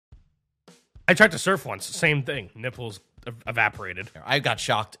I tried to surf once. Same thing. Nipples evaporated. I got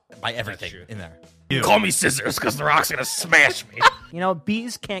shocked by everything in there. Call me scissors because the rock's gonna smash me.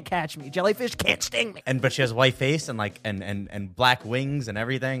 Bees can't catch me. Jellyfish can't sting me. But she has a white face and and black wings and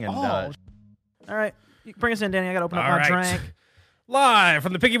everything. And All right. Bring us in, Danny. I got to open up All my right. drink. Live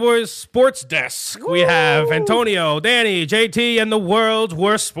from the Piggy Boys Sports Desk, we have Antonio, Danny, JT, and the world's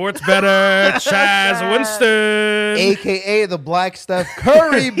worst sports bettor, Chaz Winston. A.K.A. the Black Steph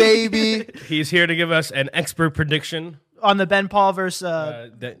Curry, baby. He's here to give us an expert prediction. On the Ben Paul versus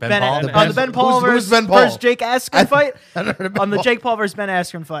Ben Paul? on the Ben Paul Who's versus, Ben Paul? versus Jake Askren fight. On the Jake Paul versus Ben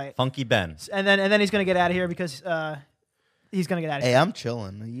Askren fight. Funky Ben. And then he's gonna get out of here because he's gonna get out of here. Hey, I'm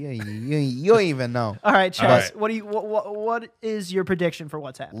chilling. You don't even know. All right, Chaz. All right. What do you what is your prediction for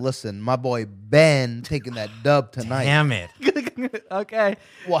what's happening? Listen, my boy Ben taking that dub tonight. Damn it. Okay.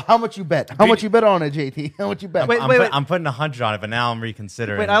 Well, how much you bet? How much you bet on it, JT? How much you bet? Wait. I'm putting 100 on it, but now I'm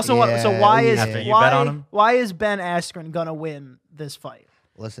reconsidering. Wait, I also want. So Yeah, why is after you bet on him? why is Ben Askren gonna win this fight?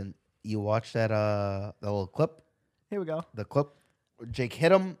 Listen, you watch that the little clip, Here we go. the clip where Jake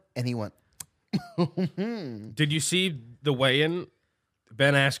hit him and he went. Did you see the weigh-in?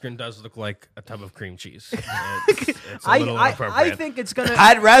 Ben Askren does look like a tub of cream cheese. It's a little I inappropriate. think it's gonna.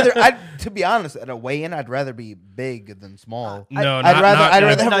 To be honest, at a weigh-in, I'd rather be big than small. No, I'd not- rather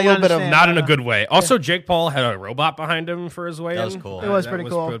not- have no, a you little bit of. understand. Not in a good way. Also, Jake Paul had a robot behind him for his weigh-in. That was cool. It was pretty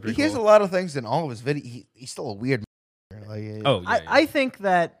cool. He has a lot of things in all of his videos. He's still a weird. Like, Oh, yeah, I think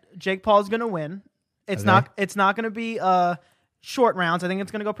that Jake Paul is gonna win. It's Okay. not gonna be short rounds. I think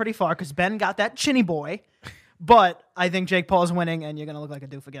it's gonna go pretty far because Ben got that chinny boy. But I think Jake Paul is winning, and you're gonna look like a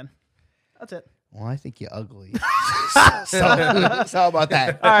doof again. That's it. well, I think you're ugly. so how about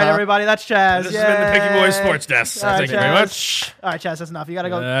that? All right, everybody. That's Chaz. This has been the Piggy Boys Yay. Sports Desk. All right, Thank you very Chaz. much. All right, Chaz. That's enough. You gotta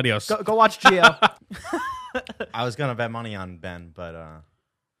go. Adios. Go watch Gio. I was going to bet money on Ben, but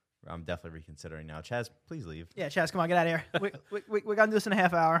I'm definitely reconsidering now. Chaz, please leave. Yeah, Chaz. Come on, get out of here. We're gonna do this in a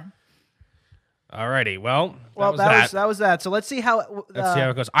half hour. Alrighty, well, Well, that was that. So let's see how. Let's see how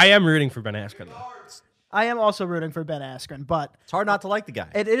it goes. I am rooting for Ben Askren. I am also rooting for Ben Askren, but It's hard not to like the guy.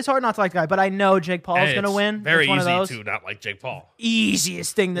 it is hard not to like the guy. But I know Jake Paul is going to win. Very it's one easy of those. to not like Jake Paul.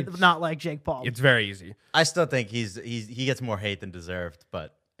 Easiest thing to not like Jake Paul. It's very easy. I still think he gets more hate than deserved,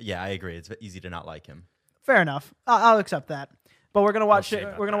 but yeah, I agree. It's easy to not like him. Fair enough. I'll accept that. But we're gonna watch We'll it. see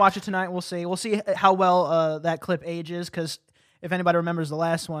about We're gonna that. watch it tonight. We'll see. We'll see how well that clip ages. Because if anybody remembers the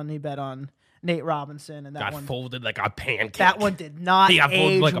last one, he bet on Nate Robinson, and that Got one folded like a pancake. that one did not He got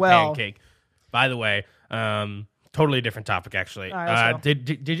folded age like well. a pancake. By the way, totally different topic, actually. All right, let's go.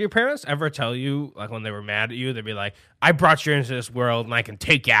 Did your parents ever tell you, like, when they were mad at you, they'd be like, I brought you into this world and I can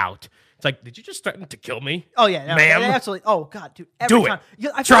take you out. It's like, did you just threaten to kill me? Oh yeah, no, Ma'am? absolutely. Oh god, dude, every Do it. time. Yeah,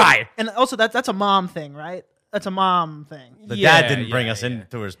 I feel Try. like- and also that's a mom thing, right? That's a mom thing. The Yeah, dad didn't bring yeah, us yeah.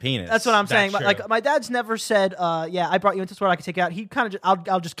 into his penis. That's what I'm saying. But true. like, my dad's never said, "Yeah, I brought you into this world. I can take you out." He kind of,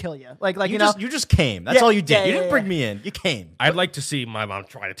 I'll just kill you. Like you know. You just came. That's Yeah, all you did. yeah, You yeah, didn't bring yeah. me in. You came. I'd like to see my mom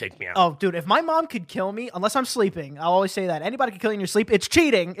try to take me out. Oh, dude, if my mom could kill me, unless I'm sleeping, I'll always say that. Anybody can kill you in your sleep. It's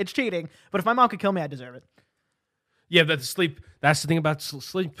cheating. It's cheating. But if my mom could kill me, I deserve it. Yeah, that's sleep. That's the thing about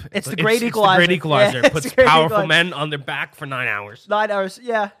sleep. It's the great equalizer. It's the great equalizer. Yeah, It puts it's the great powerful equalizer. men on their back for 9 hours. 9 hours.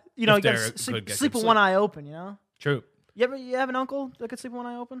 Yeah. You know, If you they're gotta sleep, good, get sleep good with one sleep. eye open, you know? True. You have an uncle that could sleep with one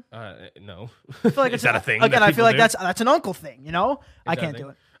eye open? No. I feel like Is that a thing? Again, that I people feel like do? that's an uncle thing, you know? I Is that a can't thing?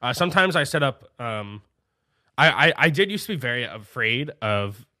 do it. Sometimes I set up. I did used to be very afraid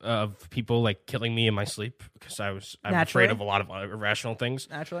of people like killing me in my sleep because I'm Naturally. afraid of a lot of irrational things.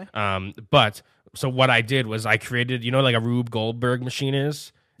 Naturally. But so what I did was I created, you know, like a Rube Goldberg machine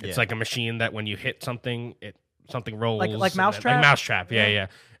is. It's Yeah. like a machine that when you hit something, something rolls. Like and then- Mousetrap? Like Mousetrap. Yeah, Yeah. yeah.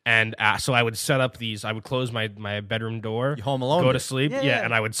 And so I would set up these. I would close my bedroom door. You Home Alone Go did. to sleep. Yeah, Yeah, yeah.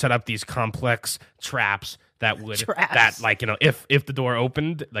 and I would set up these complex traps that would Traps. that like, you know, if the door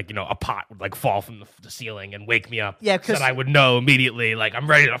opened, like, you know, a pot would like fall from the ceiling and wake me up. Yeah, so 'cause- that I would know immediately, like, I'm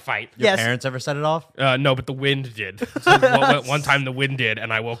ready to fight. Your Yes. parents ever set it off? No, but the wind did. So one time the wind did,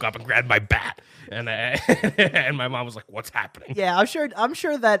 and I woke up and grabbed my bat, and and my mom was like, "What's happening?" Yeah, I'm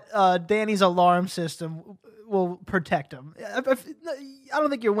sure that Danny's alarm system will protect him. I don't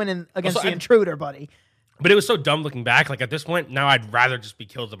think you're winning against Also, the intruder, buddy. But it was so dumb looking back. Like, at this point, now I'd rather just be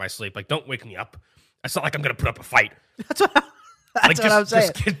killed in my sleep. Like, don't wake me up. It's not like I'm gonna put up a fight. That's what I'm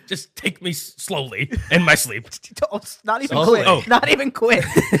saying. Just take me slowly in my sleep. Not even Slowly. quit. Oh. Not even quit.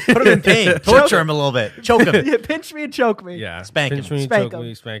 Put him in pain. Torture him a little bit. Choke him. Yeah, pinch me and choke me. Yeah, Spank pinch him. me, Spank choke him.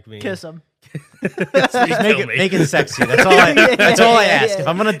 me, spank me, Kiss him. kill me. Make it sexy. That's all I ask. yeah. If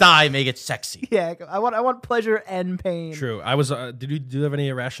I'm gonna die, make it sexy. Yeah, I want pleasure and pain. True. I was. Did you have any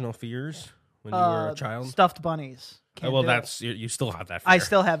irrational fears? when you were a child? Stuffed bunnies. Can't Well, do it. that's you still have that. I fear.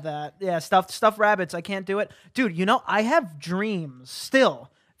 still have that. Yeah, stuffed rabbits. I can't do it, dude. You know, I have dreams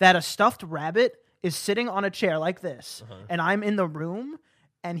still that a stuffed rabbit is sitting on a chair like this, and I'm in the room,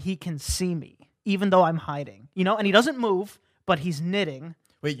 and he can see me even though I'm hiding. You know, and he doesn't move, but he's knitting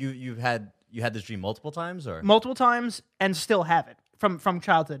Wait, you had this dream multiple times, or multiple times, and still have it from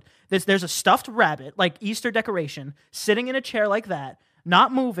childhood. There's a stuffed rabbit, like Easter decoration, sitting in a chair like that,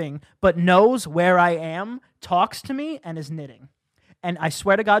 not moving, but knows where I am, talks to me, and is knitting. And I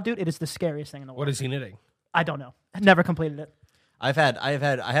swear to God, dude, it is the scariest thing in the world. What is he knitting? I don't know. I never completed it. I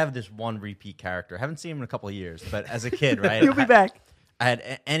have this one repeat character. I haven't seen him in a couple of years, but as a kid, right? You'll be back. I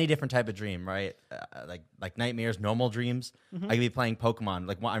had any different type of dream, right? Like nightmares, normal dreams. Mm-hmm. I could be playing Pokemon.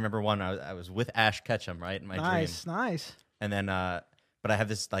 Like I remember one. I was with Ash Ketchum, right, in my dream, Nice. and then but I have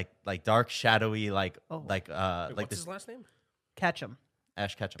this like dark, shadowy, like What's this his last name? Catch him.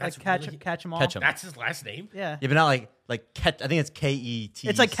 Ash Ketchum. Like really- catch him all. Ketchum. That's his last name. Yeah. Yeah, but not like Ketch. I think it's Ketch.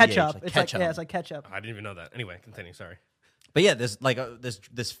 It's like ketchup. It's like Ketchum. it's like ketchup. I didn't even know that. Anyway, continue. Sorry. But yeah, there's like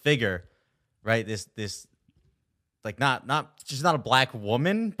this figure, right? This like she's not a black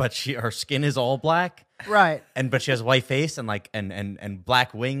woman, but her skin is all black, Right. but she has a white face and like and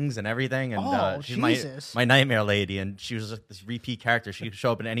black wings and everything. And Oh, she's Jesus. my nightmare lady, and she was like this repeat character. She could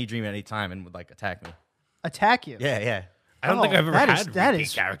show up in any dream at any time and would like attack me. Attack you. Yeah. I don't Oh, think I've ever that had is- that repeat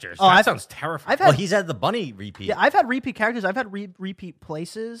is- characters. Oh, that I've- sounds terrifying. I've had Well, he's had the bunny repeat. yeah, I've had repeat characters. I've had repeat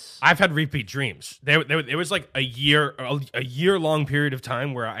places. I've had repeat dreams. There was like a year long period of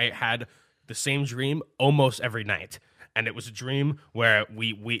time where I had the same dream almost every night, and it was a dream where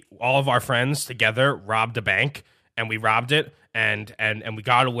we all of our friends together robbed a bank, and we robbed it, and we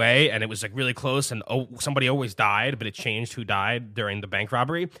got away, and it was like really close, and somebody always died, but it changed who died during the bank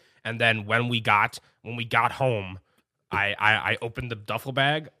robbery, and then when we got home, I opened the duffel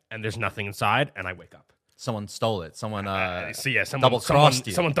bag, and there's nothing inside, and I wake up. Someone stole it. Someone So yeah, double-crossed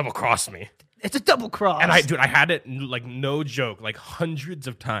you. Someone double crossed me. It's a double cross. And I had it like no joke, like hundreds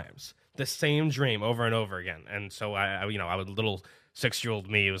of times, the same dream over and over again. And so I was a little 6-year-old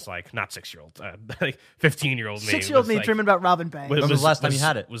me. It was like not 6-year-old, like 15-year-old me. 6-year-old was me like, dreaming about robbing banks. When was the last time you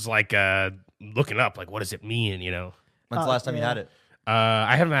had it? Was like looking up, like what does it mean? You know, When's the last time you yeah. had it?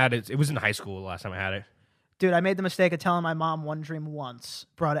 I haven't had it. It was in high school the last time I had it. Dude, I made the mistake of telling my mom one dream once.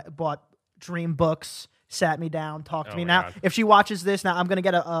 Bought dream books, sat me down, talked to Oh me. my Now, God. if she watches this, now I'm gonna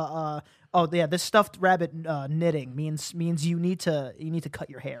get this stuffed rabbit knitting means you need to cut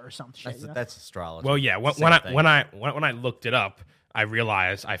your hair or some shit. you know? That's astrology. Well, yeah. When Same thing. I looked it up, I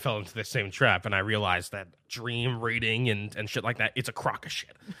realized I fell into the same trap, and I realized that dream reading and shit like that, it's a crock of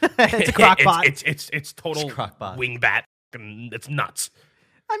shit. It's a crock pot. It's total It's crock-pot. wingbat. And it's nuts.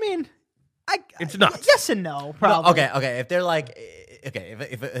 I mean, It's nuts. Yes and no, probably. Okay. If they're like,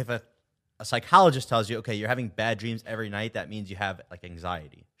 if a psychologist tells you, okay, you're having bad dreams every night, that means you have like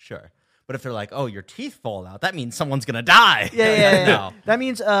anxiety. Sure. But if they're like, oh, your teeth fall out, that means someone's gonna die. Yeah. No. That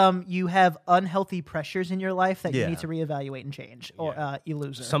means you have unhealthy pressures in your life that you Yeah. need to reevaluate and change, or you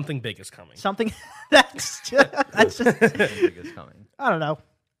lose it. Something big is coming. Something that's just Something is coming. I don't know.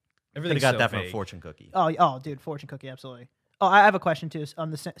 Could Everything's have got so that from a vague. fortune cookie. Oh, dude, fortune cookie, absolutely. Oh, I have a question too,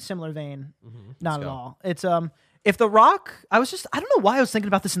 on the similar vein. Not at go. all. It's if The Rock, I don't know why I was thinking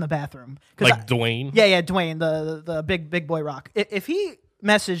about this in the bathroom. Like Dwayne. Yeah, Dwayne, the big boy Rock. If he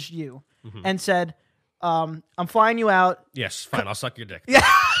messaged you and said, "I'm flying you out," Yes, fine. I'll suck your dick.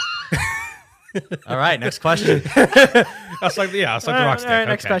 All right, next question. I'll suck the rock's all right, dick.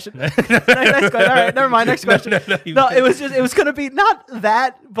 next Okay. question. Next question. All right, never mind. Next question. No, It was gonna be not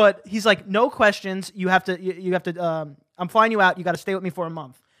that, but he's like, no questions. You have to. I'm flying you out. You got to stay with me for a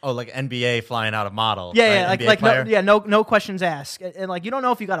month. Oh, like NBA flying out a model. Yeah, right? NBA like player? no questions asked, and like you don't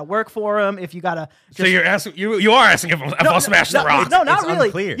know if you got to work for him, if you got to. So you're asking you are asking if I'll smash the rock. No, not It's really.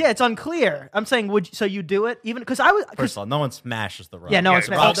 unclear. Yeah, it's unclear. I'm saying, so you do it even because I was. First of all, no one smashes the rock. Yeah, no one Yeah,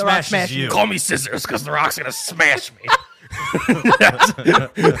 smashed. Rock The Rock smashes smashed you. Call me scissors because the rock's gonna smash me.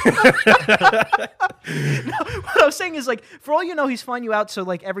 What I'm saying is, like, for all you know, he's flying you out. So,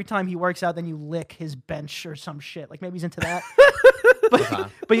 like, every time he works out, then you lick his bench or some shit. Like, maybe he's into that.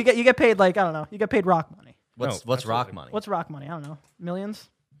 but you get paid, like, I don't know. You get paid rock money. What's No, rock absolutely. money? What's rock money? I don't know. Millions.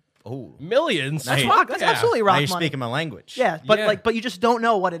 Oh, Millions. That's Hey, rock. That's yeah. absolutely now rock you're money. speaking my language. Yeah, but Yeah. but you just don't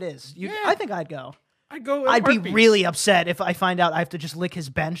know what it is. Yeah. I think I'd go. I'd go. I'd be really upset if I find out I have to just lick his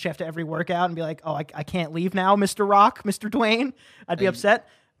bench after every workout and be like, oh, I can't leave now, Mr. Rock, Mr. Dwayne. I'd be upset.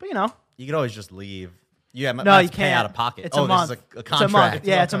 But, you know. You could always just leave. You No, have you to pay can't. out of pocket. It's oh, a month. this is a It's a contract. month.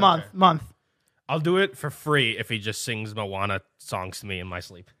 Yeah, it's a month. I'll do it for free if he just sings Moana songs to me in my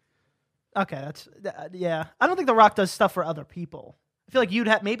sleep. Okay, yeah. I don't think The Rock does stuff for other people. I feel like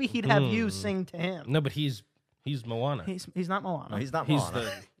he'd have you sing to him. No, but he's Moana. He's not Moana. No, he's not He's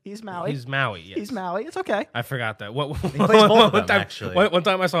Moana. He's Maui. He's Maui. Yes. He's Maui. It's okay. I forgot that. What? He plays both of them, time, actually. One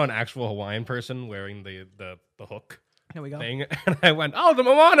time I saw an actual Hawaiian person wearing the hook Here we go. thing, and I went, "Oh, the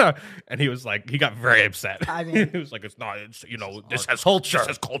Moana," and he was like, he got very upset. I mean- he was like, "It's not. It's this has culture. This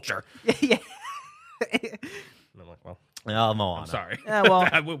has culture." yeah. And I'm like, "Well, Oh, Moana. I'm sorry." Yeah,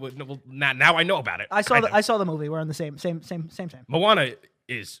 well- now I know about it. I saw kind the of. I saw the movie. We're on the same. Moana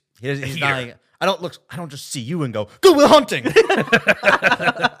is. He's here. not like, I don't just see you and go, Good Will Hunting.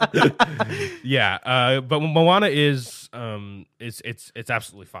 Yeah, but Moana is it's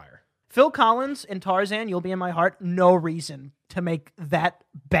absolutely fire. Phil Collins in Tarzan, You'll Be in My Heart. No reason to make that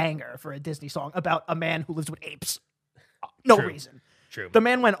banger for a Disney song about a man who lives with apes. No True. reason. True. The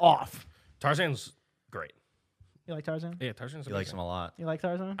man went off. Tarzan's great. You like Tarzan? Yeah, Tarzan's. He likes amazing. him a lot. You like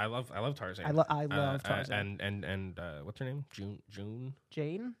Tarzan? I love Tarzan. I love Tarzan. And what's her name? June.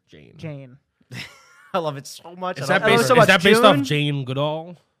 Jane. I love it so much. Is I that don't based- based, so remember- much is that based off June? Jane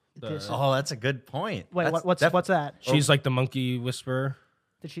Goodall? This- Oh, that's a good point. Wait, That's what's def- that? She's like the monkey whisperer,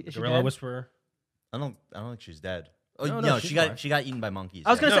 Is she gorilla dead? whisperer. I don't think she's dead. Oh No, no, she's she got alive. she got eaten by monkeys.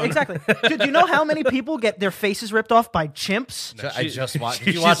 I was gonna yeah. say exactly. Dude, do you know how many people get their faces ripped off by chimps? No, I she- just watched. she-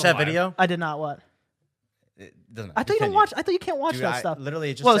 Did you she's watch that alive. video? I did not. What? It doesn't. I thought you don't continue. watch. I thought you can't watch Dude, that stuff. Literally,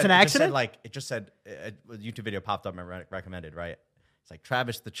 it just What, was said, it an it just said, accident? like it just said a YouTube video popped up and recommended. Right? It's like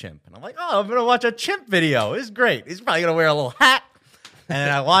Travis the chimp, and I'm like, oh, I'm gonna watch a chimp video. It's great. He's probably gonna wear a little hat. And then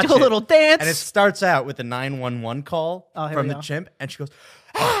I watch Do a little dance. and it starts out with the 911 call Oh, here from we the go. chimp, and she goes,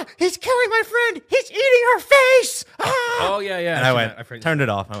 he's killing my friend. He's eating her face. Oh yeah, yeah. And I I've went, seen that. I've heard- turned it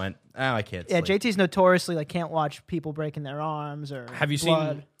off. I went, I can't. Yeah, sleep. JT's notoriously like can't watch people breaking their arms or Have you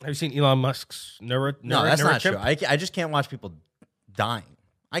blood. seen Elon Musk's No, that's not chimp? true. I just can't watch people dying.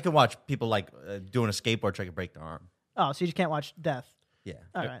 I can watch people like doing a skateboard trick and break their arm. Oh, so you just can't watch death. Yeah.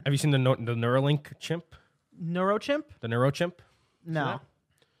 All right. Have you seen the Neuralink chimp? Neurochimp? The Neurochimp? No.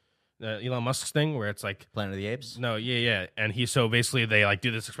 Elon Musk's thing where it's like Planet of the Apes. no, yeah, and so basically they like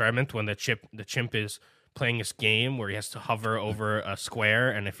do this experiment when the chimp is playing this game where he has to hover over a square,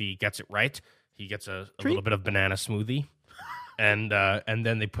 and if he gets it right, he gets a little bit of banana smoothie, and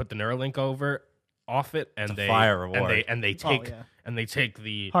then they put the Neuralink off it, and they fire reward. and they take yeah. and they take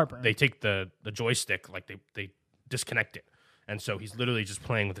the Heartburn. they take the joystick, like they disconnect it, and so he's literally just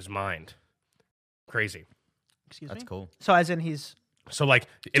playing with his mind. Crazy. Excuse That's me. cool. So as in he's So like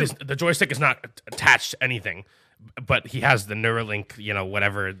it is, the joystick is not attached to anything, but he has the Neuralink,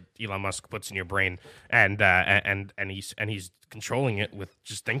 whatever Elon Musk puts in your brain, and he's controlling it with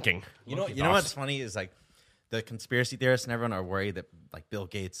just thinking. You know what's funny is like the conspiracy theorists and everyone are worried that like Bill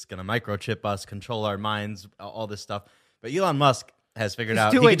Gates is gonna microchip us, control our minds, all this stuff. But Elon Musk has figured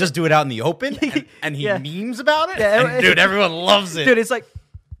out he doing can just do it out in the open, and he Yeah. memes about it. Yeah, And, dude, everyone loves it. dude, it's like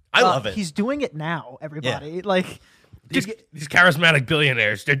I love it. He's doing it now, everybody. Like These, dude, these charismatic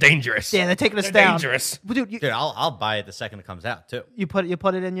billionaires, they're dangerous. yeah, they're taking us They're down. dangerous. Dude, Dude, I'll buy it the second it comes out too. you put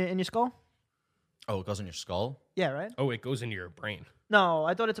it in your skull? Oh, it goes in your skull. Yeah, right? Oh, it goes into your brain. No,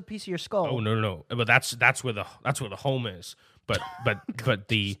 I thought it's a piece of your skull. Oh no. But that's where the home is. But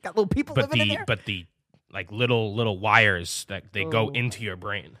the Got little people living in there. but the like little wires that they go Oh. into your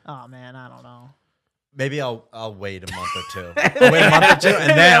brain. Oh man, I don't know. Maybe I'll wait a month or two. I'll wait a month or two,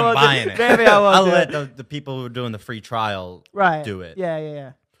 and then I'm buying it. Maybe I won't I'll do let it. the people who are doing the free trial Right. do it.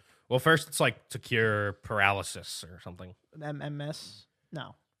 Yeah. Well, first it's like to cure paralysis or something. MS?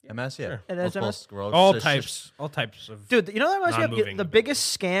 No. MS, yeah. Sure. It is Multiple MS? sclerosis. All types of Dude, you know that reminds me Non-moving of the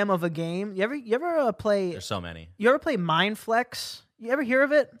biggest scam of a game? You ever play There's so many. Mindflex? You ever hear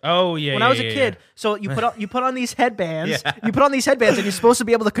of it? Oh yeah. When I was a kid, so you put on these headbands. You put on these headbands, and you're supposed to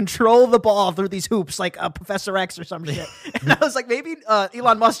be able to control the ball through these hoops, like Professor X or some shit. And I was like, maybe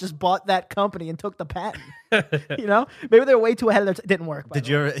Elon Musk just bought that company and took the patent. Maybe they're way too ahead of their. It didn't work. by Did the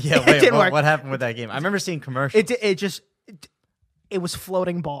you way. ever? Yeah, It wait. didn't work. What happened with that game? I remember seeing commercials. It was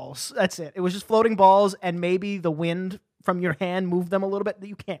floating balls. That's it. It was just floating balls, and maybe the wind from your hand moved them a little bit.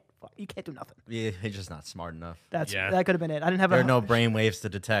 You can't do nothing. Yeah, he's just not smart enough. That Yeah. could have been it. I didn't have There a are no brain waves to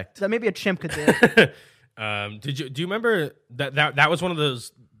detect. That maybe a chimp could do it. Do you remember that was one of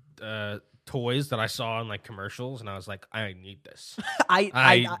those toys that I saw in like commercials, and I was like, I need this.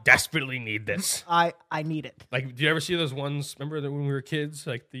 I desperately need this. I need it. Like, do you ever see those ones? Remember that when we were kids,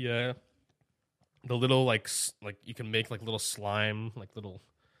 like the little like you can make like little slime,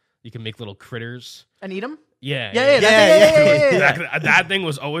 you can make little critters. And eat them? Yeah, Yeah. That thing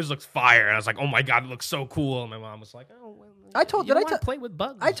was always looked fire, and I was like, oh my god, it looks so cool. And my mom was like, oh, well, I told- you did I don't wanna tell- play with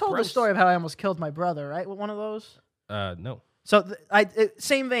bugs? I told the Gross. story of how I almost killed my brother, right? With one of those. No. So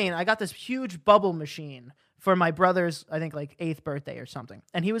same vein. I got this huge bubble machine for my brother's, I think like 8th birthday or something,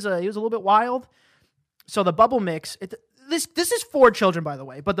 and he was a little bit wild. So the bubble mix, this is for children, by the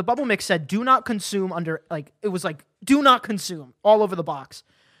way, but the bubble mix said do not consume under, like, it was like do not consume all over the box.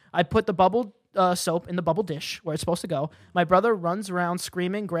 I put the bubble soap in the bubble dish where it's supposed to go. My brother runs around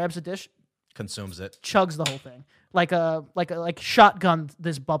screaming, grabs a dish, Consumes it. chugs the whole thing like shotgun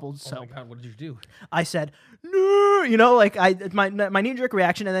this bubble Oh soap. my god, what did you do? I said no, you know, like my knee jerk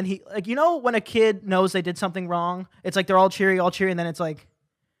reaction, and then he, like, you know when a kid knows they did something wrong, it's like they're all cheery, and then it's like,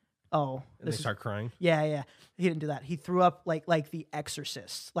 oh, And they this is, start crying. yeah. He didn't do that. He threw up like The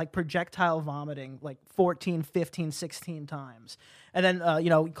Exorcist, like projectile vomiting, like 14, 15, 16 times. And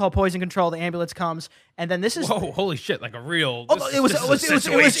then, we call poison control. The ambulance comes, and then this is Whoa, holy shit! Like a real. oh, this it was is a it was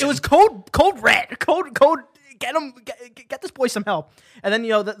situation. code red, code. Get this boy some help. And then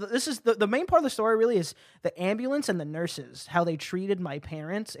this is the main part of the story. Really is the ambulance and the nurses, how they treated my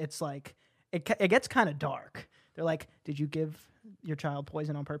parents. It's like it gets kind of dark. They're like, did you give your child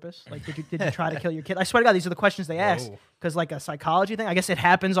poison on purpose? Like, did you try to kill your kid? I swear to God, these are the questions they ask, Whoa. because like a psychology thing. I guess it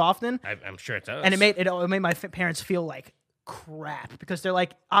happens often, I'm sure it does. and it made my parents feel like crap, because they're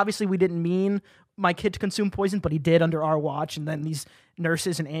like, obviously we didn't mean my kid to consume poison, but he did under our watch. And then these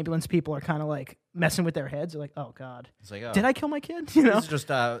nurses and ambulance people are kind of like messing with their heads. They're like, oh God, It's like, oh. did I kill my kid? You know, This is just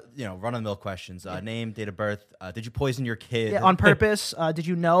run-of-the-mill questions. Name, date of birth. Did you poison your kid? yeah, on purpose. Did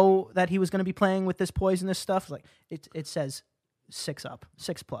you know that he was going to be playing with this poisonous stuff? Like it says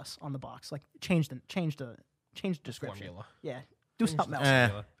 6+ on the box. Like change the description. Formula. Yeah, do something else. Eh,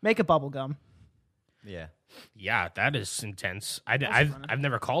 Make a bubble gum. yeah. Yeah, that is intense. funny. I've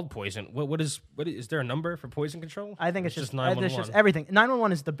never called poison. What is there a number for poison control? I think Or it's just nine there's one just one. everything.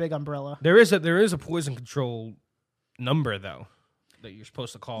 911 is the big umbrella. There is a poison control number though that you're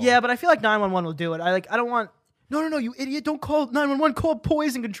supposed to call. Yeah, but I feel like 911 will do it. I don't want. No, you idiot! Don't call 911. Call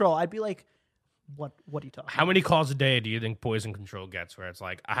poison control. I'd be like, what are you talking? How many calls a day do you think poison control gets? Where it's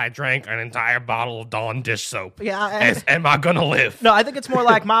like, I drank an entire bottle of Dawn dish soap. Yeah, Am I gonna live? no, I think it's more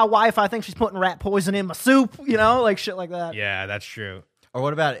like my wife. I think she's putting rat poison in my soup. You know, like shit like that. Yeah, that's true. Or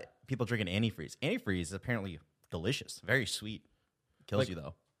what about people drinking antifreeze? Antifreeze is apparently delicious, very sweet. Kills you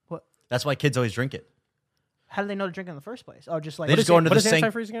though. What? That's why kids always drink it. How do they know to drink it in the first place? Oh, just like They just go into What the is sink.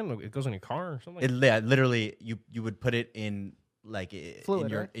 antifreeze again? It goes in your car or something. Literally, you would put it in like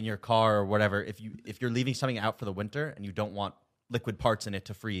Fluid, right? in your car or whatever. If you're leaving something out for the winter and you don't want liquid parts in it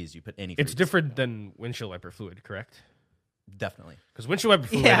to freeze, you put antifreeze. It's different than windshield wiper fluid, correct? Definitely. Because windshield wiper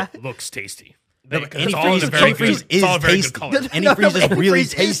fluid Yeah. looks tasty. No, but It's all in a antifreeze, very good- antifreeze it's all is a very good tasty. color. Antifreeze is really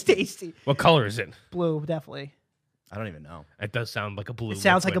antifreeze is tasty. What color is it? Blue, definitely. I don't even know. It does sound like a blue. It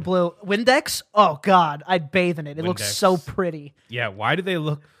sounds like a liquid. blue Windex. Oh God, I'd bathe in it. It looks Windex. so pretty. Yeah. Why do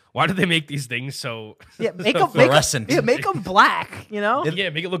they make these things so? Yeah, make them Fluorescent. make them black. You know. Yeah,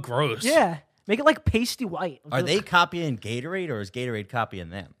 make it look gross. Yeah, make it like pasty white. Are they copying Gatorade or is Gatorade copying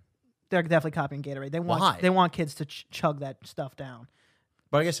them? They're definitely copying Gatorade. Why? They want kids to chug that stuff down.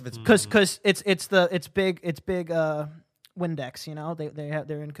 But I guess if it's Because it's big Windex. You know,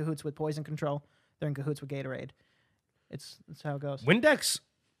 they're in cahoots with poison control. They're in cahoots with Gatorade. That's how it goes. Windex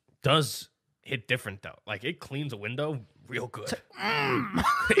does hit different though. Like it cleans a window real good.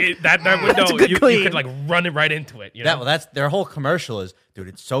 that window good you clean. could like run it right into it. You know? that's their whole commercial is, dude,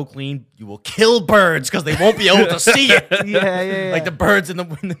 it's so clean you will kill birds because they won't be able to see it. Yeah. Like the birds in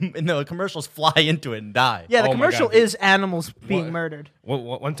the commercials fly into it and die. Yeah, the Oh my commercial God. is animals being What? murdered.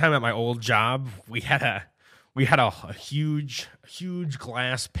 One time at my old job, we had a huge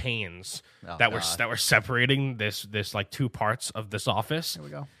glass panes Oh, that God. were separating this like two parts of this office. There we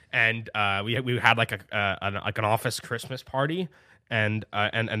go. And we had like an office Christmas party, and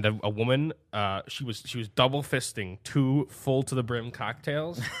a woman she was double fisting 2 full to the brim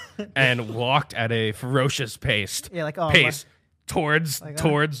cocktails, and walked at a ferocious pace. Yeah, like, oh, pace towards Like,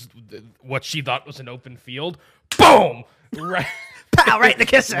 what she thought was an open field. Boom! Right. Pow! Right in the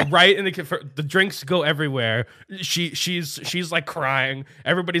kisser. Right in the drinks go everywhere. She's like crying.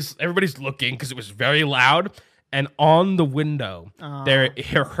 Everybody's looking because it was very loud. And on the window,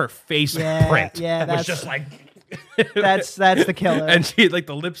 her face Yeah, print yeah, was that's- just like. That's the killer. And she like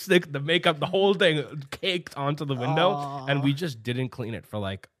the lipstick, the makeup, the whole thing caked onto the window, and we just didn't clean it for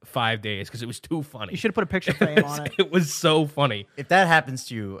like 5 days because it was too funny. You should have put a picture frame on it. It was so funny. If that happens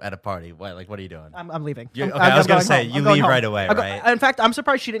to you at a party, what are you doing? I'm leaving. Okay, I'm I was gonna going say, home. you I'm going leave home. right away, right? In fact, I'm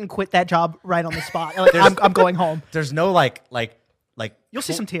surprised she didn't quit that job right on the spot. Like, I'm going home. There's no like You'll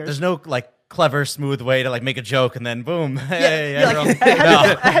see some tears. There's no like clever, smooth way to like make a joke and then boom. Hey, Yeah, everyone-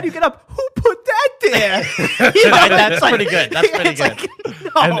 like, how do you get up? Who put that there. That's pretty good. That's pretty good.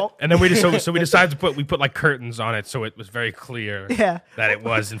 No. And then we just so we decided to put like curtains on it so it was very clear Yeah. that it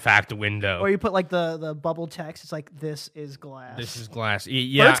was in fact a window. Or you put like the bubble text. It's like, this is glass. This is glass.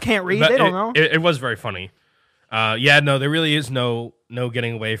 Yeah, Birds can't read, but they don't know. It was very funny. No, there really is no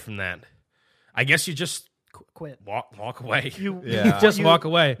getting away from that. I guess you just Quit. walk away. You just walk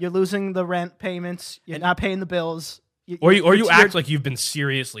away. You're losing the rent payments. You're not paying the bills. Or you you're- act like you've been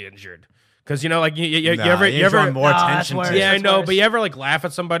seriously injured. Because like you Nah, ever you're drawing more Nah, attention that's to worse. it. yeah, I That's know, worse. but you ever like laugh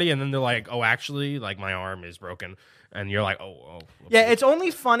at somebody and then they're like, oh, actually, like my arm is broken, and you're like, oh. Yeah, whoopsie. it's only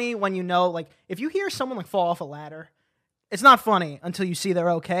funny when you know, like, if you hear someone like fall off a ladder, it's not funny until you see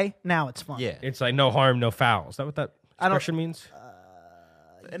they're okay. Now it's funny. Yeah, It's like no harm, no foul. Is that what that I don't- expression means?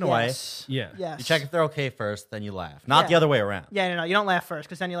 in a way. Yes. Yeah. Yes. You check if they're okay first, then you laugh. Not the Yeah. other way around. Yeah, no, you don't laugh first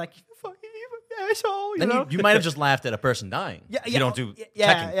because then you're like, you fucking asshole. You Then know? you might have just laughed at a person dying. Yeah, You don't do yeah,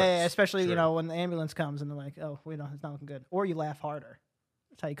 checking first. yeah, especially Sure. when the ambulance comes and they're like, oh, we don't, it's not looking good, or you laugh harder.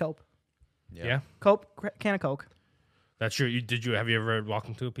 That's how you cope. Yeah. Can of Coke. That's true. Have you ever walked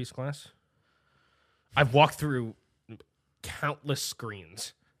into a piece of glass? I've walked through countless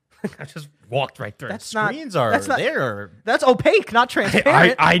screens. I just walked right through. That's not. Screens are That's not. there. That's opaque, not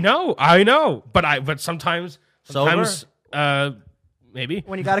transparent. I know, but sometimes maybe.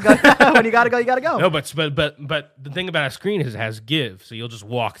 When you gotta go, when you gotta go, you gotta go. No, but the thing about a screen is it has give, so you'll just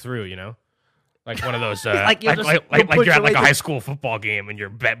walk through, like one of those, Like you'll just- you'll like push you're at your like way a high through- school football game and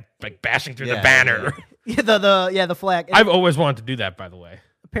you're like bashing through the Yeah, banner. Yeah, the flag. I've always wanted to do that, by the way.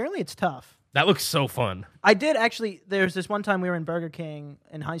 Apparently, it's tough. That looks so fun. I did actually. There's this one time we were in Burger King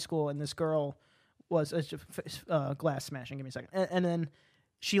in high school, and this girl was glass smashing. Give me a second. And then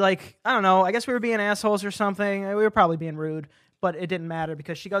she I don't know. I guess we were being assholes or something. We were probably being rude, but it didn't matter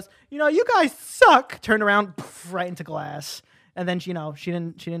because she goes, you guys suck. Turned around, right into glass, and then she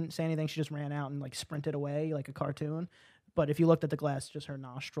didn't say anything. She just ran out and sprinted away like a cartoon. But if you looked at the glass, just her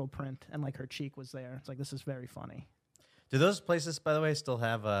nostril print and her cheek was there. It's like, this is very funny. Do those places, by the way, still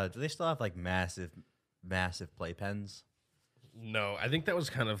have? Do they still have massive playpens? No, I think that was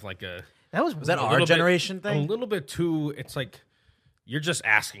kind of like Was Was that a our little bit- generation a thing? little bit too. It's like you're just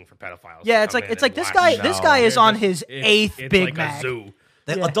asking for pedophiles. Yeah, to it's come like in it's like and this watch. guy. No. This guy is You're on just- his it's- eighth it's Big like Mac. A zoo.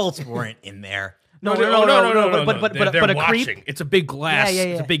 The Yeah. adults weren't in there. No, They're a watching. creep, It's a big glass. Yeah, yeah,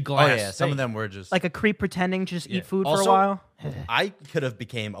 It's yeah. a big Oh glass. yeah, some thing. of them were just like a creep pretending to just Yeah. eat food for Also- a while. I could have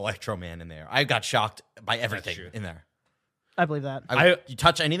became Electro Man in there. I got shocked by everything true. in there. I believe that. You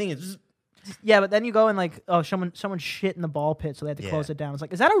touch anything, it's just, Yeah, but then you go and someone shit in the ball pit, so they had to Yeah. close it down. It's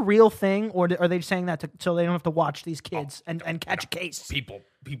like, is that a real thing, or are they saying that so they don't have to watch these kids and catch a case? People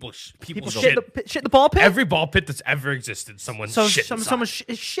People shit. shit in the ball pit. Every ball pit that's ever existed, someone so shit someone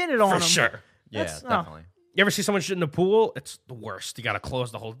shitted on for them. sure. yeah, That's- oh. definitely. You ever see someone shit in a pool? It's the worst. You got to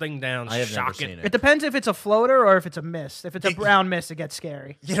close the whole thing down. I have shock never seen it. It depends if it's a floater or if it's a mist. If it's a brown mist, it gets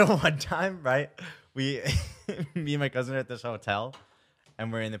scary. You know, one time, right? Me and my cousin are at this hotel,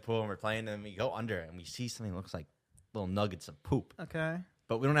 and we're in the pool and we're playing, and we go under and we see something that looks like little nuggets of poop, Okay.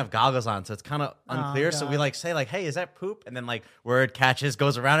 but we don't have goggles on, so it's kind of unclear. So we God. say hey, is that poop? And then word catches,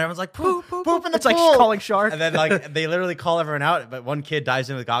 goes around, everyone's like poop in the It's like pool. calling shark. And then they literally call everyone out, but one kid dives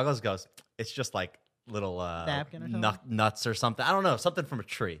in with goggles, goes, it's just like little Napkin or something? nuts or something. I don't know, something from a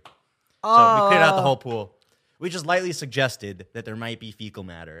tree. So Oh. we cleared out the whole pool. We just lightly suggested that there might be fecal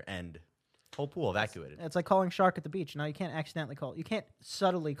matter, and whole pool evacuated. It's like calling shark at the beach. No, you can't accidentally call. You can't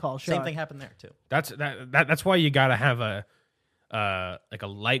subtly call shark. Same thing happened there too. That's why you got to have a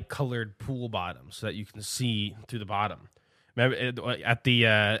light colored pool bottom so that you can see through the bottom. Remember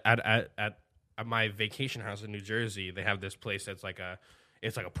at my vacation house in New Jersey, they have this place that's like a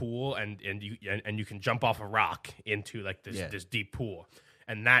pool and you can jump off a rock into like this deep pool,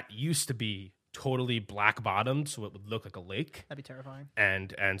 and that used to be totally black bottomed, so it would look like a lake. That'd be terrifying.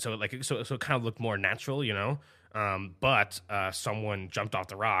 And so it kind of looked more natural, but someone jumped off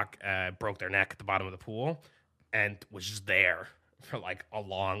the rock, broke their neck at the bottom of the pool, and was just there for like a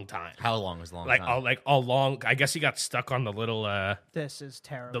long time. How long was a long Like time? a long. I guess he got stuck on the little This is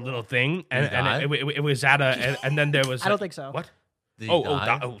terrible. the little thing, and died? it was at and then there was. I don't think so. What? Did he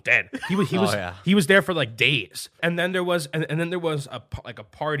die? Dead. He was yeah. he was there for like days, and then there was a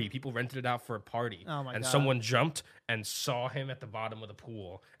party. People rented it out for a party, Oh my and God. someone jumped and saw him at the bottom of the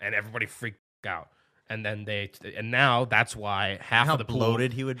pool, and everybody freaked out. And then now that's why half How of the pool,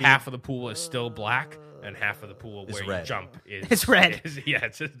 bloated he would be? half of the pool is still black, and half of the pool Is where red. you jump is It's red.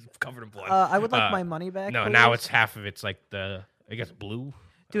 it's covered in blood. I would like my money back. No, please. now it's half of it's like I guess blue.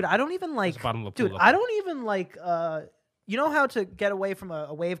 Dude, I don't even like. bottom of the Dude, pool I look don't even like You know how to get away from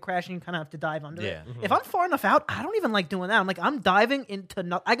a wave crashing, you kind of have to dive under Yeah. it? If I'm far enough out, I don't even like doing that. I'm like, I'm diving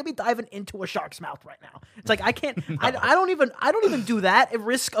into I could be diving into a shark's mouth right now. It's like I can't I don't even do that at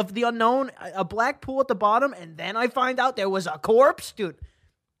risk of the unknown, a black pool at the bottom, and then I find out there was a corpse. Dude,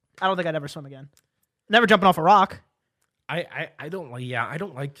 I don't think I'd ever swim again. Never jumping off a rock. I don't like. Yeah, I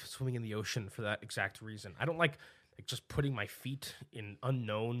don't like swimming in the ocean for that exact reason. I don't like just putting my feet in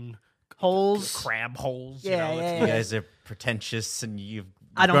unknown Holes. crab holes. Yeah, it's yeah, You yeah. guys are pretentious, and you've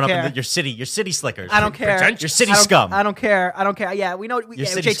I don't grown care. up in your city slickers. I don't care. Pretentious. Your city I don't- scum. I don't care. I don't care. Yeah, we know. You're Yeah,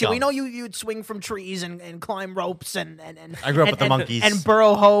 city JT, we scum. know you'd swing from trees and climb ropes and I grew up with the and- monkeys. and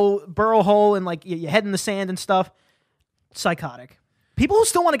burrow hole and like your head in the sand and stuff. Psychotic. People who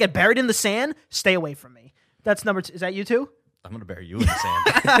still want to get buried in the sand, stay away from me. That's number 2. Is that you too? I'm gonna bury you in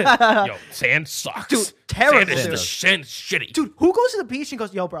the sand. Yo, sand sucks. Dude, terrible, Sand is dude. sand's shitty. Dude, who goes to the beach and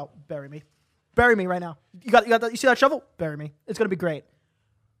goes, "Yo, bro, bury me, bury me right now. You got that? You see that shovel? Bury me. It's gonna be great."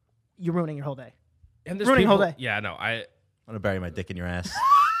 You're ruining your whole day. And there's ruining people, whole day. Yeah, no, I'm gonna bury my dick in your ass.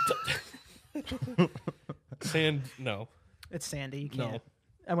 sand. No, It's sandy. You No. can't.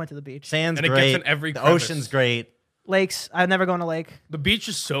 I went to the beach. Sand's And it gets great. in every the crevice. ocean's great. Lakes. I've never gone to lake. the beach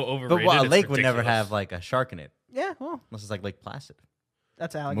is so overrated. But a it's lake would never ridiculous. have like a shark in it, Yeah, well, unless it's like Lake Placid.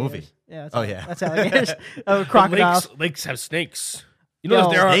 that's alligators. movie. Yeah. That's Oh, yeah. That's alligators. Oh, But crocodiles. Lakes have snakes. You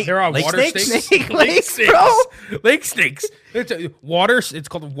know Yo. there are Lake water snakes? snakes. Snake Lake lakes, snakes. bro. Lake snakes. It's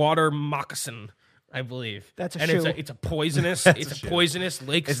called water moccasin, I believe. That's a and shoe. it's a poisonous. It's a poisonous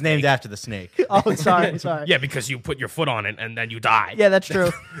lake. It's snake. named after the snake. Oh, sorry. Sorry. Yeah, because you put your foot on it and then you die. Yeah, that's true.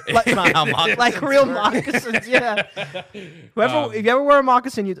 Like, How moccasins like real moccasins. Yeah. Whoever, if you ever wear a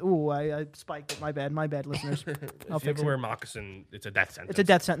moccasin, I spiked it. My bad, listeners. I'll If you fix ever it. wear a moccasin, it's a death sentence. It's a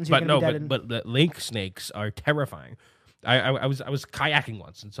death sentence. You're But gonna no, be dead. but the lake snakes are terrifying. I was kayaking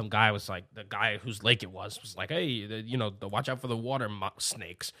once, and some guy was like, the guy whose lake it was like, hey, watch out for the water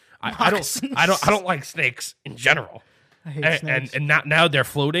snakes. I don't like snakes in general. I hate And snakes. and now they're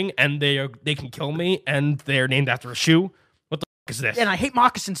floating, and they can kill me, and they're named after a shoe. What the fuck is this? And I hate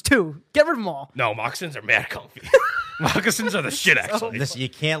moccasins too. Get rid of them all. No, moccasins are mad comfy. Moccasins are the shit, actually. Listen, you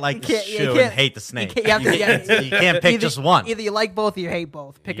can't like the can't- you shoe can't- and hate the snake. You can't- can't pick just one. Either you like both or you hate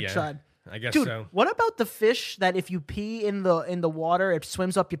both. Pick a Yeah, side. I guess Dude, so. what about the fish that if you pee in the water, it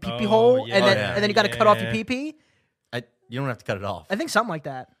swims up your pee pee Oh, hole, yeah, and then yeah, and then you got to cut off your yeah. pee pee? You don't have to cut it off. I think something like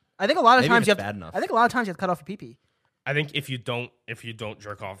that. I think a lot of Maybe times if you it's have. bad enough. I think a lot of times you have to cut off your pee pee. I think if you don't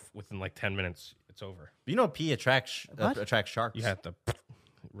jerk off within like 10 minutes, it's over. You know, pee attracts What? sharks. You have to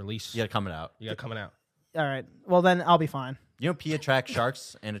release. You got to come it out. You got coming out. All right. Well, then I'll be fine. You know, pee attracts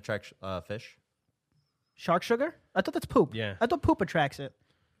sharks and attracts fish. Shark sugar? I thought that's poop. Yeah. I thought poop attracts it.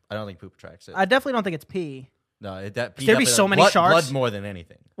 I don't think poop attracts it. I definitely don't think it's pee. No, pee There'd be definitely- so many blood, sharks. Blood more than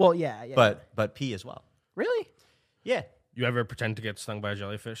anything, Well, yeah. but pee as well. Really? Yeah. You ever pretend to get stung by a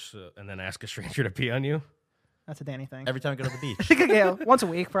jellyfish and then ask a stranger to pee on you? That's a Danny thing. Every time I go to the beach. Yeah, once a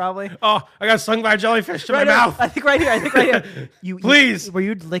week probably. Oh, I got stung by a jellyfish to Right my here. mouth. I think right here. You Please. were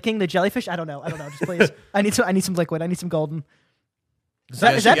you licking the jellyfish? I don't know. Just please. I need some liquid. I need some golden. Is You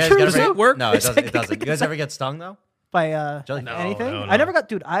guys- that you guys true? gotta Does make- that work? No, it doesn't. It doesn't. You guys ever get stung though? By Jellyfish. No. anything? no. I never got.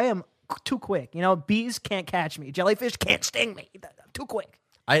 Dude, I am too quick. You know, bees can't catch me. Jellyfish can't sting me. I'm too quick.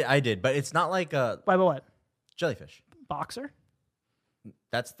 I did, but it's not like a By what? jellyfish. Boxer?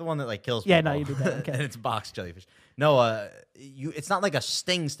 That's the one that like kills. Yeah, people. no, you did that, okay. And it's box jellyfish. No, it's not like a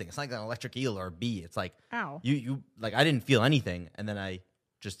sting. It's not like an electric eel or a bee. It's like Ow. you like I didn't feel anything, and then I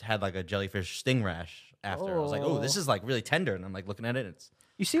just had like a jellyfish sting rash after. I was like, oh, this is like really tender, and I'm like looking at it. And it's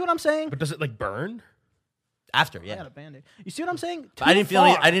You see what I'm saying? But does it like burn? after, I yeah. got a band-aid. You see what I'm saying? But I didn't feel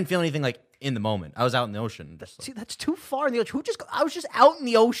far. I didn't feel anything like in the moment. I was out in the ocean. Just like, See, that's too far in the ocean. I was just out in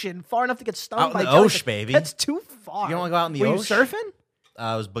the ocean, far enough to get stung Out in by the jellyfish. ocean, baby. That's too far. You don't wanna go out in the Were ocean? you surfing?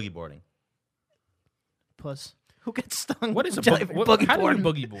 I was boogie boarding. Puss. Who gets stung? What is a with jellyfish? Boogie how do you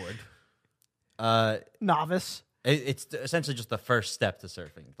board. boogie board? Novice. It's essentially just the first step to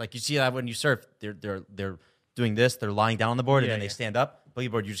surfing. Like you see that when you surf, they're doing this. They're lying down on the board, and Yeah, then they yeah. stand up. Boogie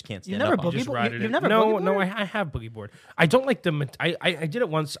board, you just can't stand never up. on. boogie Just board? ride You- it you've in. never No, boogie no, board? I have boogie board. I don't like the. I did it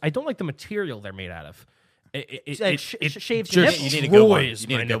once. I don't like the material they're made out of. It shaves your just nipples. You need a good one. destroys You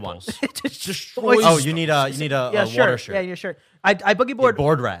need my a good one. nipples. It just Destroys- Oh, you need a yeah, water shirt. shirt. Yeah, your shirt. I boogie Your board.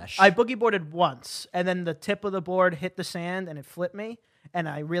 board rash. I boogie boarded once, and then the tip of the board hit the sand, and it flipped me, and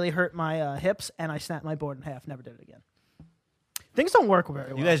I really hurt my hips, and I snapped my board in half. Never did it again. Things don't work very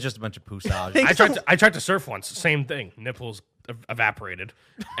well. You guys are just a bunch of poo salads. I tried to surf once. Same thing. Nipples evaporated,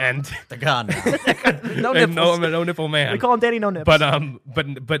 and They're gone now. no and nipples. no nipple man. We call him Danny No Nips. But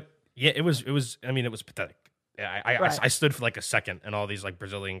yeah, it was. I mean, it was pathetic. I stood for like a second, and all these like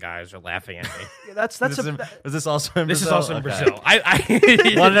Brazilian guys are laughing at me. Yeah, that's Was this also in Brazil? This is also in Okay. Brazil.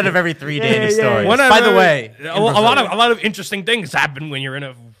 I One out of every 3 Danny stories. One By the other- way, a lot of interesting things happen when you're in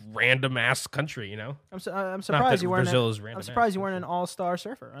a random ass country. You know, I'm Not surprised that you weren't. Brazil is random I'm surprised ass. you weren't an all-star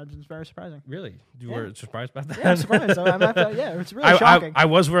surfer. It's very surprising. really, you Yeah. were surprised about that? Yeah, I'm surprised. Yeah, it's really shocking. I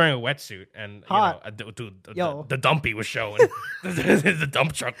was wearing a wetsuit, and Hot. the dumpy was showing. The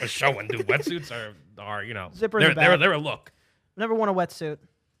dump truck was showing. Dude, wetsuits are Zipper in the back. they're a look. Never worn a wetsuit.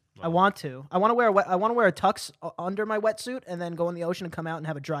 I want to. I want to wear a tux under my wetsuit and then go in the ocean and come out and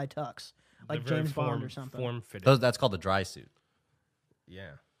have a dry tux, like They're very James Bond or something. Form fitted. That's called a dry suit.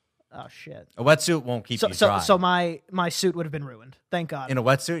 Yeah. Oh shit. A wetsuit won't keep So you dry. so my suit would have been ruined. Thank God. in a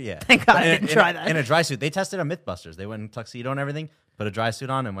wetsuit, yeah. Thank God I In a- didn't in try a- that. In a dry suit, they tested on MythBusters. They went in tuxedo and everything, put a dry suit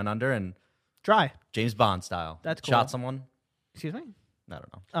on, and went under and Dry. James Bond style. That's cool. Shot someone. Excuse me. I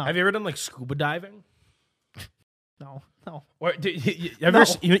don't know. Oh. Have you ever done like scuba diving? No. Or you ever No.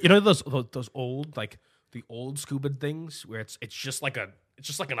 you know those old like the old scuba things where it's just like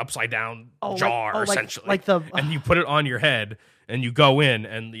an upside down jar essentially, like the and you put it on your head and you go in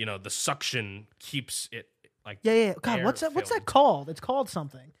and the suction keeps it like yeah. God, what's that? What's that called? It's called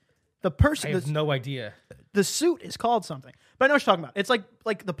something. The I person, have no idea. the suit is called something. But I know what you're talking about. It's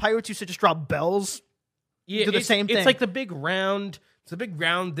like the pirates used to just drop bells. Yeah, Do the it's, same It's thing. like the big round. It's a big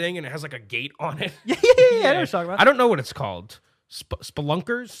round thing and it has like a gate on it. Yeah. I know what you're talking about. I don't know what it's called.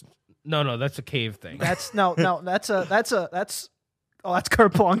 Spelunkers? No, that's a cave thing. That's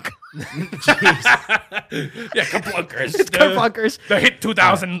Kerplunk. Yeah, Kaplunkers. It's Kerplunkers. The hit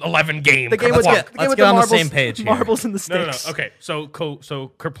 2011 game. The game with Kerplunk. the game Let's with get the on the marbles, same page here. marbles in the No. sticks. Okay, so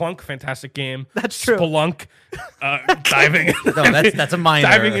Kerplunk, fantastic game. That's true. Spelunk, diving. No, that's a minor.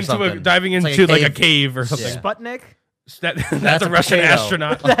 diving or into something. diving It's into like a cave or something. Yeah. Sputnik. That's a Russian potato.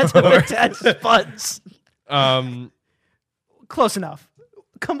 astronaut. That's Spuds. Um, Close enough.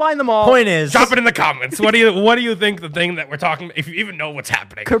 Combine them all. Point is, drop it in the comments. What do you think the thing that we're talking? If you even know what's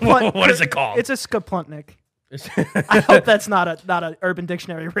happening, what is it called? It's a Skapluntnik. I hope that's not a Urban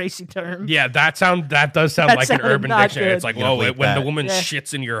Dictionary racy term. Yeah, that does sound That like an sounded Urban not Dictionary. good. It's like, You gotta whoa, bleep when the that. woman Yeah.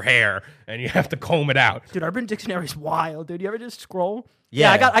 shits in your hair and you have to comb it out. Dude, Urban Dictionary's wild, dude. You ever just scroll?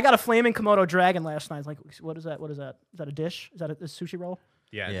 Yeah. I got a flaming Komodo dragon last night. Like, what is that? What is that? Is that a dish? Is that a sushi roll?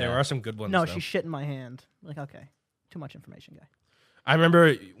 Yeah, Yeah. there are some good ones. No, though. she shit in my hand. Like, okay, too much information, guy. I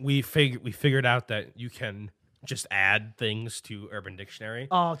remember we figured out that you can just add things to Urban Dictionary.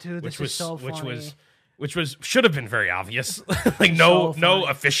 Oh, dude, which this was is so funny. which was should have been very obvious. Like So no funny.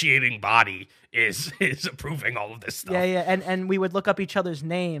 officiating body is approving all of this stuff. Yeah, and we would look up each other's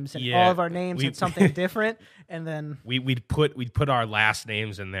names, and Yeah, all of our names had something different, and then We'd put our last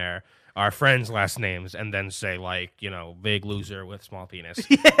names in there, our friends' last names, and then say like big loser with small penis.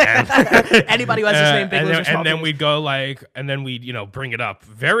 anybody who has the same big and loser, then, small and then penis. we'd go like, and then we'd bring it up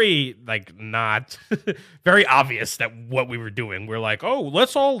very like not very obvious that what we were doing. We're like, oh,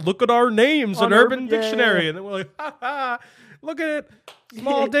 let's all look at our names On in Urban Urban- yeah, Dictionary, yeah. and then we're like, ha ha, look at it,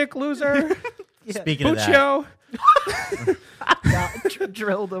 small dick loser, speaking of that, Puccio.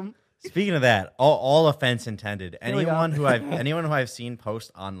 Drilled them. speaking of that, all offense intended. we go. Anyone who I've seen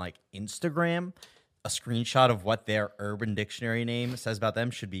post on like Instagram a screenshot of what their Urban Dictionary name says about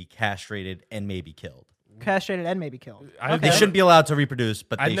them should be castrated and maybe killed. Castrated and maybe killed. I've They never- shouldn't be allowed to reproduce,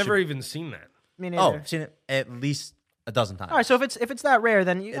 but I've they never should. even seen that. Me Oh, neither. I've seen it at least a dozen times. All right, so if it's that rare,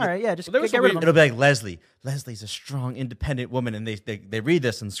 then all right, yeah, just Well, there was get a rid of weird- them. It'll be like Leslie. Leslie's a strong, independent woman, and they read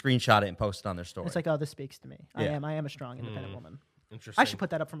this and screenshot it and post it on their story. It's like, oh, this speaks to me. Yeah. I am a strong, independent woman. Interesting. I should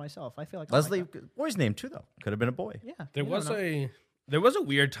put that up for myself. I feel like I like Leslie, that. boy's name too though. Could have been a boy. Yeah, There you was don't know. there was a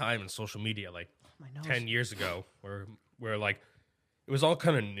weird time in social media like My nose. 10 years ago where like it was all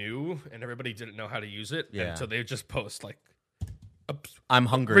kind of new and everybody didn't know how to use it. Yeah. And so they would just post like I'm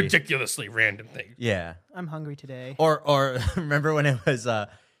hungry. ridiculously random things. Yeah. I'm hungry today. Or remember when it was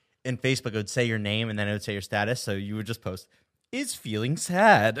in Facebook, it would say your name and then it would say your status. So you would just post, is feeling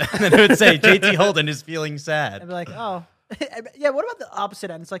sad. And then it would say JT Holden is feeling I'd sad. be like, oh, yeah. What about the opposite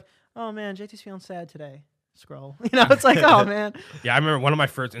end? It's like, oh man, JT's feeling sad today. Scroll. You know, it's like, oh man. Yeah, I remember one of my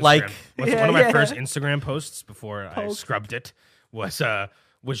first Instagram Like- one Yeah, of my yeah. first Instagram posts before I Post. scrubbed it was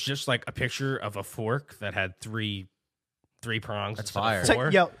just like a picture of a fork that had three prongs. That's instead of fire. It's like,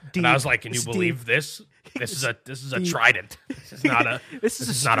 four. yo, And I deep. was like, can you It's believe deep. this? This is a deep. trident. This is not a This this is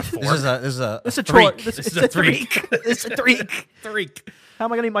is not a fork. This is a It's a freak. torque. This It's is a freak. It's a freak. freak. How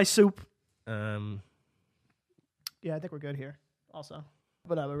am I gonna eat my soup? Yeah, I think we're good here. Also,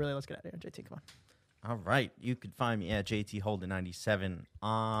 but really, let's get out of here. JT, come on. All right. You could find me at JT Holden 97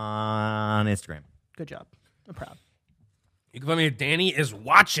 on Instagram. Good job. I'm proud. You can find me at Danny is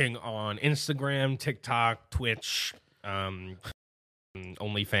Watching on Instagram, TikTok, Twitch, OnlyFans,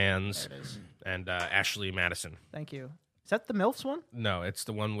 There it is. and Ashley Madison. Thank you. Is that the MILFs one? No, it's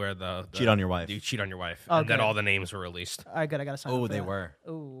the one where the Cheat on your wife. You cheat on your wife, Oh, and then good. all the names were released. All right, good. I gotta sign up Oh, for they that. were.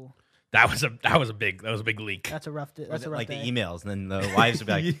 Ooh, That was a big leak. that's a rough. That's a rough Like day. the emails, and then the wives would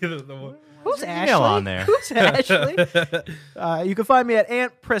be like, Who's your Ashley? email on there? Who's Ashley? You can find me at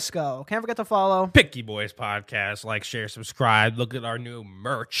Aunt Prisco. Can't forget to follow. Picky Boys podcast. Like, share, subscribe. Look at our new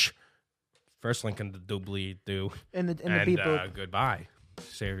merch. First link in the doobly doo. In the And beep boop. goodbye.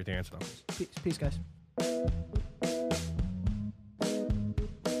 Say everything else. Peace, guys.